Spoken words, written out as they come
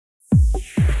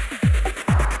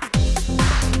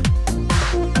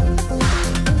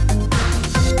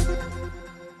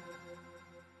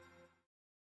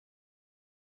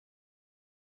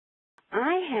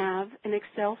I have an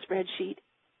Excel spreadsheet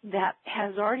that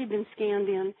has already been scanned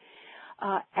in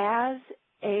as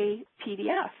a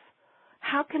PDF.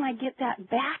 How can I get that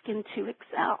back into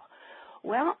Excel?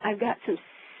 Well, I've got some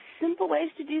simple ways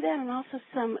to do that and also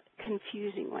some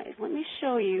confusing ways. Let me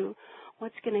show you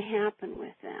what's going to happen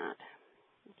with that.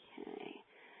 Okay.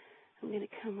 I'm going to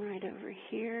come right over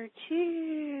here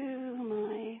to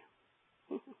my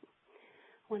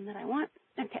one that I want.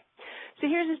 Okay. So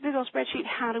here's this big old spreadsheet.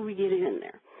 How do we get it in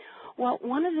there? Well,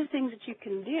 one of the things that you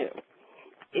can do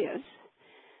is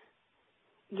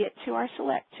get to our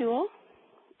Select tool.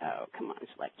 Oh, come on,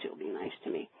 Select tool, be nice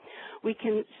to me. We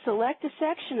can select a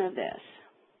section of this,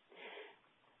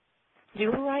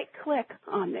 do a right click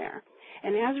on there,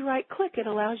 and as a right click, it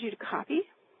allows you to copy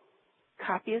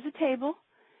as a table,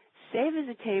 save as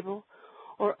a table,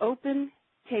 or open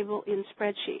table in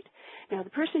spreadsheet. Now, the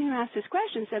person who asked this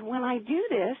question said, when I do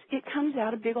this, it comes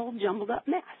out a big old jumbled up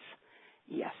mess.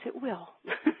 Yes, it will.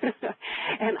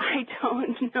 And I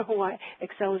don't know why.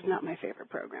 Excel is not my favorite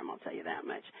program, I'll tell you that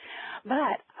much.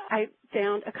 But I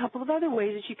found a couple of other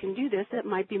ways that you can do this that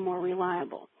might be more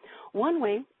reliable. One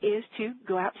way is to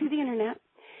go out to the internet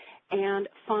and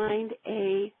find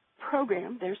a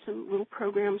program. There's some little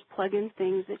programs, plug-in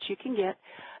things that you can get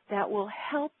that will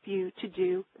help you to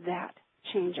do that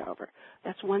changeover.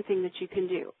 That's one thing that you can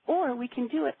do. Or we can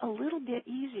do it a little bit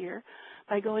easier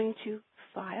by going to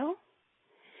File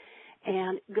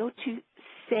and go to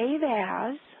Save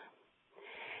As.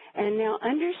 And now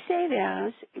under Save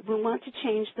As, we'll want to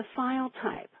change the file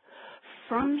type.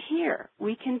 From here,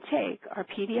 we can take our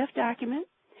PDF document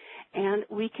and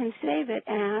we can save it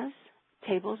as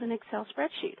tables in Excel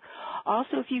spreadsheet.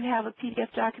 Also, if you have a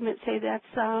PDF document, say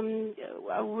that's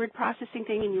a word processing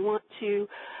thing and you want to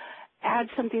add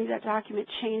something to that document,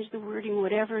 change the wording,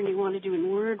 whatever, and you want to do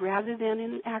in Word rather than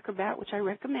in Acrobat, which I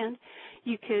recommend,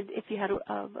 you could, if you had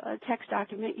a text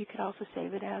document, you could also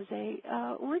save it as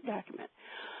a Word document.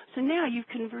 So now you've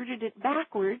converted it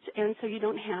backwards, and so you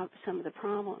don't have some of the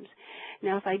problems.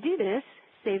 Now, if I do this,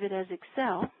 save it as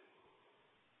Excel,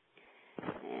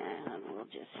 and we'll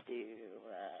just do,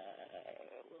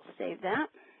 we'll save that.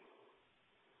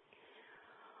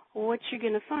 What you're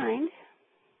going to find,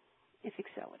 if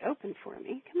Excel would open for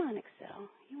me, come on, Excel,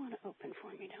 you want to open for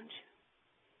me, don't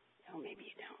you? Oh, maybe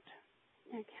you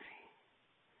don't. Okay.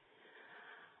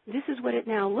 This is what it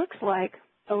now looks like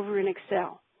over in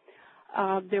Excel.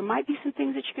 There might be some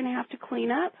things that you're going to have to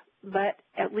clean up, but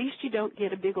at least you don't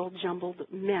get a big old jumbled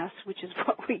mess, which is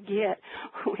what we get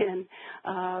when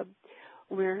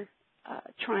we're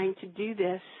trying to do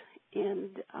this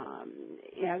in,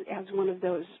 as one of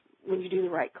those, when you do the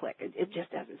right click. It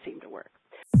just doesn't seem to work.